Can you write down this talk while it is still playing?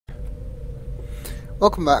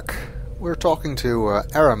Welcome back. We're talking to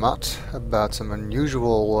Aramut about some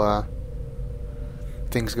unusual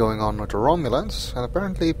things going on with the Romulans, and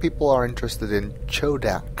apparently people are interested in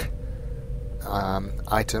Chodak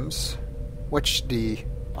items, which the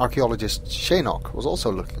archaeologist Shanok was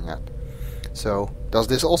also looking at. So, does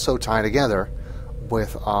this also tie together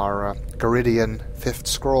with our Garidian Fifth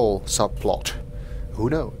Scroll subplot? Who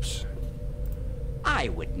knows? I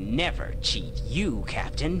would never cheat you,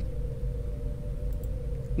 Captain.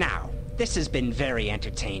 Now, this has been very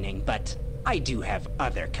entertaining, but I do have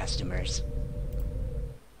other customers.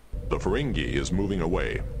 The Ferengi is moving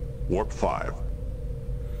away. Warp 5.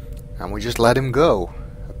 And we just let him go.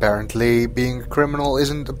 Apparently being a criminal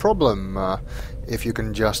isn't a problem if you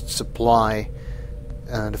can just supply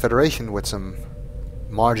the Federation with some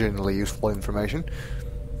marginally useful information.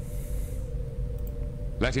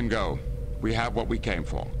 Let him go. We have what we came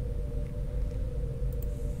for.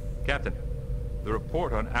 Captain, the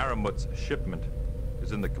report on Aramut's shipment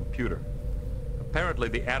is in the computer. Apparently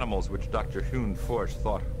the animals which Dr. Hune Forsch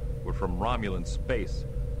thought were from Romulan space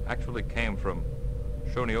actually came from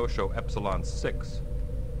Shoniosho Epsilon 6,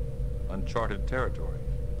 uncharted territory.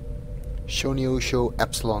 Shoniosho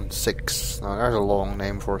Epsilon 6. Now there's a long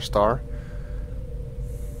name for a star.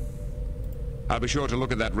 I'll be sure to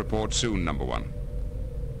look at that report soon, Number One.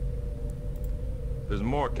 There's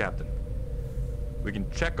more, Captain. We can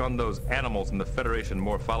check on those animals in the Federation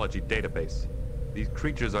morphology database. These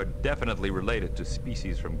creatures are definitely related to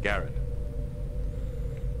species from Garrett.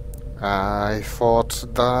 I thought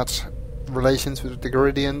that relations with the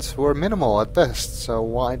Garidians were minimal at best, so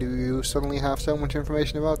why do you suddenly have so much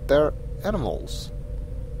information about their animals?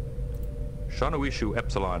 Shanoishu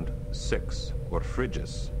Epsilon 6, or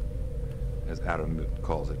Phrygus, as Aramut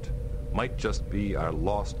calls it, might just be our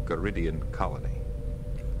lost Garidian colony.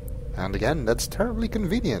 And again, that's terribly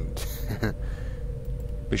convenient.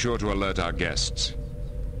 Be sure to alert our guests.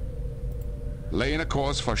 Lay in a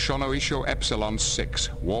course for Shanoisho Epsilon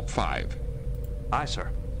 6, Warp 5. Aye, sir.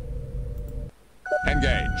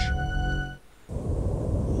 Engage.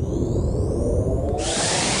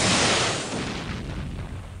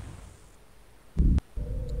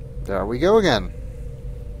 There we go again.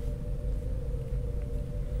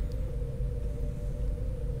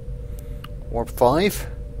 Warp 5.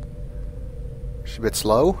 It's a bit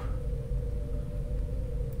slow.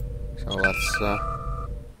 So let's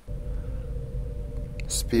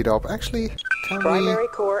speed up. Actually, can Primary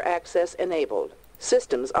core access enabled.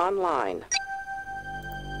 Systems online.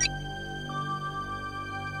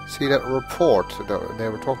 see that report that they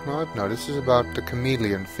were talking about? No, this is about the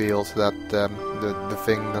chameleon field that the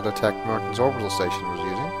thing that attacked Merton's orbital station was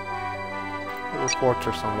using. The reports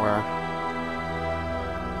are somewhere.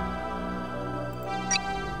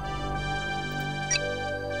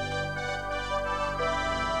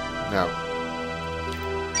 No.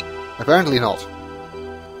 Apparently not.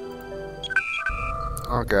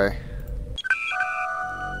 Okay.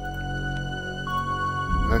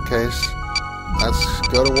 In that case, let's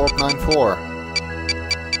go to Warp 94.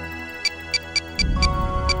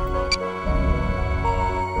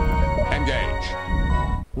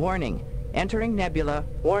 Engage. Warning. Entering nebula.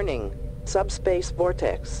 Warning. Subspace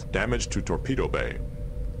vortex. Damage to torpedo bay.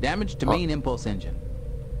 Damage to main impulse engine.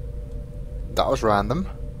 That was random.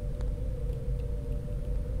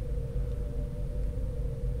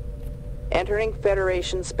 Entering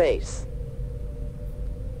Federation space.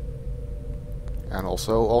 And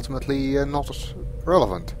also, ultimately, not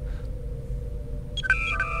relevant.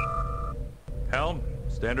 Helm,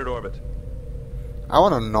 standard orbit. I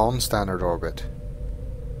want a non-standard orbit.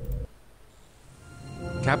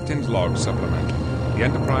 Captain's log supplemental. The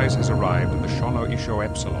Enterprise has arrived at the Shanoisho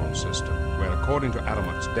Epsilon system, where, according to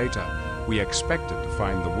Aramut's data, we expected to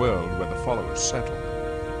find the world where the followers settled.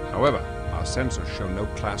 However, our sensors show no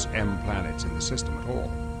Class M planets in the system at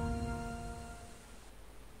all.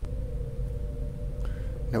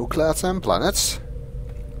 No Class M planets?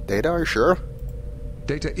 Data, are you sure?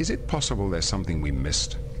 Data, is it possible there's something we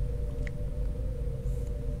missed?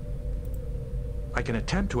 I can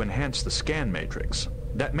attempt to enhance the scan matrix.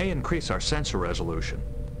 That may increase our sensor resolution.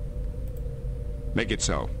 Make it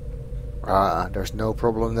so. There's no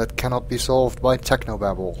problem that cannot be solved by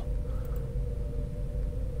technobabble.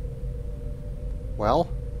 Well?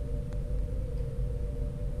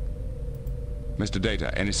 Mr.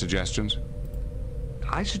 Data, any suggestions?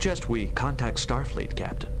 I suggest we contact Starfleet,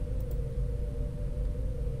 Captain.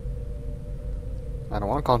 I don't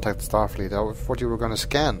want to contact Starfleet. I thought you were going to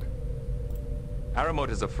scan.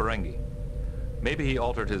 Aramut is a Ferengi. Maybe he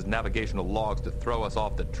altered his navigational logs to throw us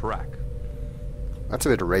off the track. That's a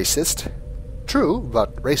bit racist. True,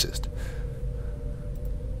 but racist.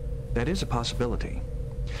 That is a possibility.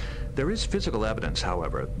 There is physical evidence,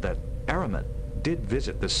 however, that Aramut did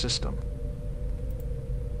visit this system.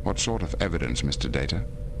 What sort of evidence, Mr. Data?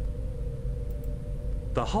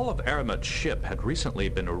 The hull of Aramut's ship had recently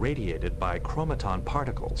been irradiated by chromaton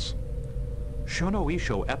particles. Shono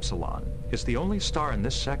Isho Epsilon is the only star in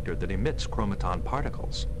this sector that emits chromaton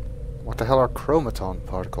particles. What the hell are chromaton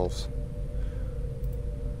particles?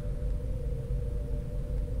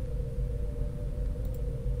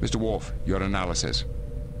 Mr. Worf, your analysis.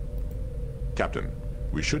 Captain,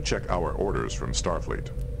 we should check our orders from Starfleet.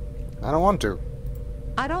 I don't want to.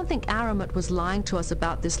 I don't think Aramut was lying to us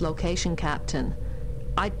about this location, Captain.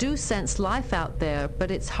 I do sense life out there,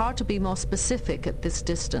 but it's hard to be more specific at this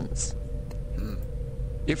distance.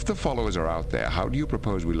 If the followers are out there, how do you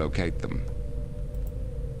propose we locate them?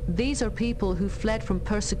 These are people who fled from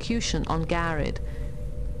persecution on Garid.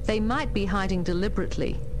 They might be hiding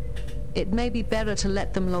deliberately. It may be better to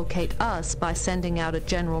let them locate us by sending out a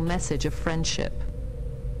general message of friendship.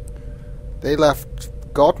 They left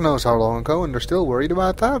God knows how long ago and they're still worried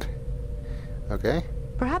about that? Okay.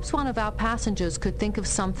 Perhaps one of our passengers could think of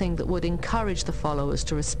something that would encourage the followers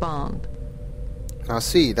to respond. Now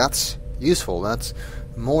see, that's useful. That's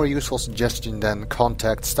a more useful suggestion than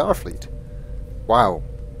contact Starfleet. Wow.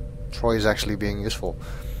 Troy is actually being useful.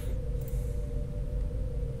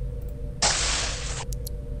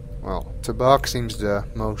 Well, Tabak seems the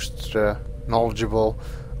most knowledgeable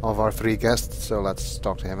of our three guests, so let's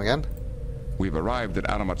talk to him again. We've arrived at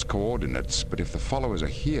Aramut's coordinates, but if the followers are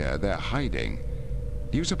here, they're hiding.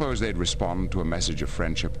 Do you suppose they'd respond to a message of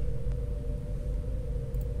friendship?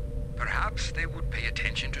 Perhaps they would pay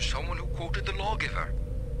attention to someone who quoted the lawgiver.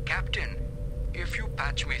 Captain, if you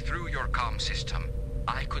patch me through your comm system,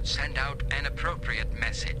 I could send out an appropriate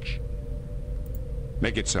message.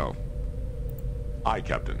 Make it so. Aye,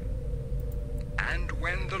 Captain. And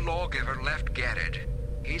when the lawgiver left Garid,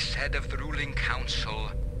 he said of the ruling council,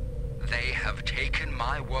 "They have taken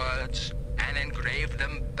my words and engraved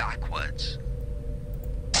them backwards."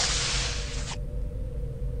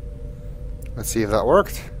 Let's see if that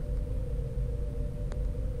worked.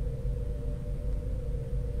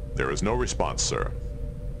 There is no response, sir.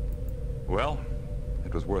 Well,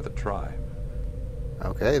 it was worth a try.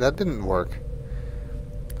 Okay, that didn't work.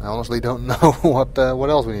 I honestly don't know what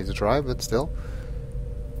else we need to try, but still.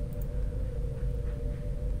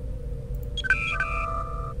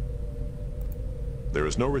 There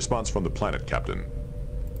is no response from the planet, Captain.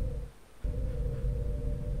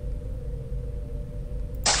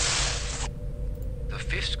 The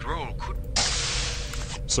fifth scroll could...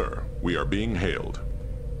 Sir, we are being hailed.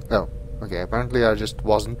 Oh, okay, apparently I just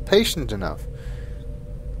wasn't patient enough.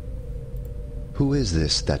 Who is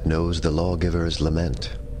this that knows the lawgiver's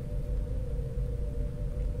lament?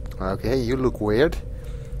 Okay, you look weird.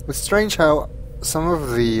 It's strange how some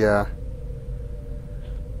of the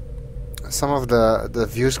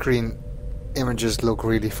view screen images look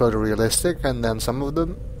really photorealistic, and then some of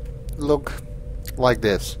them look like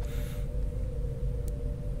this.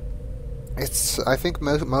 It's, I think,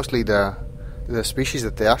 mostly the species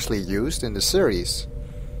that they actually used in the series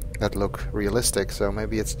that look realistic, so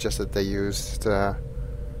maybe it's just that they used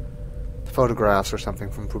photographs or something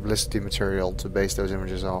from publicity material to base those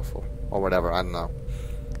images off, or whatever, I don't know.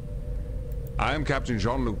 I am Captain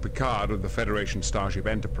Jean-Luc Picard of the Federation Starship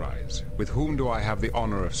Enterprise. With whom do I have the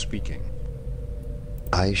honor of speaking?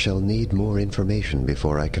 I shall need more information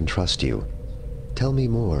before I can trust you. Tell me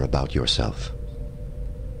more about yourself.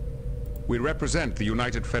 We represent the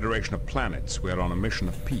United Federation of Planets. We are on a mission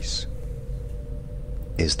of peace.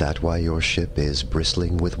 Is that why your ship is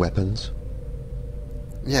bristling with weapons?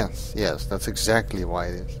 Yes, that's exactly why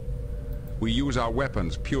it is. We use our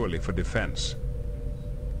weapons purely for defense.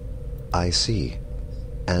 I see.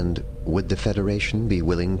 And would the Federation be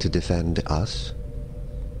willing to defend us?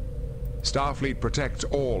 Starfleet protects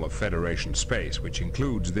all of Federation space, which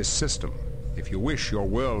includes this system. If you wish, your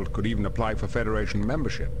world could even apply for Federation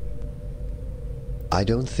membership. I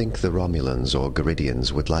don't think the Romulans or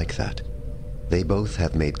Garidians would like that. They both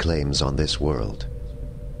have made claims on this world.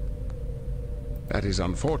 That is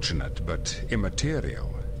unfortunate, but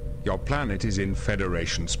immaterial. Your planet is in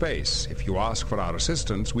Federation space. If you ask for our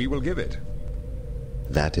assistance, we will give it.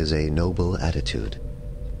 That is a noble attitude.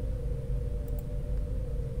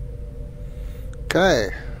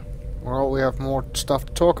 Okay. Well, we have more stuff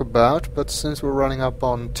to talk about, but since we're running up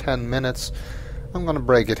on 10 minutes, I'm gonna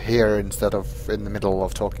break it here instead of in the middle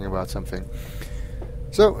of talking about something.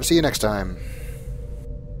 So, see you next time.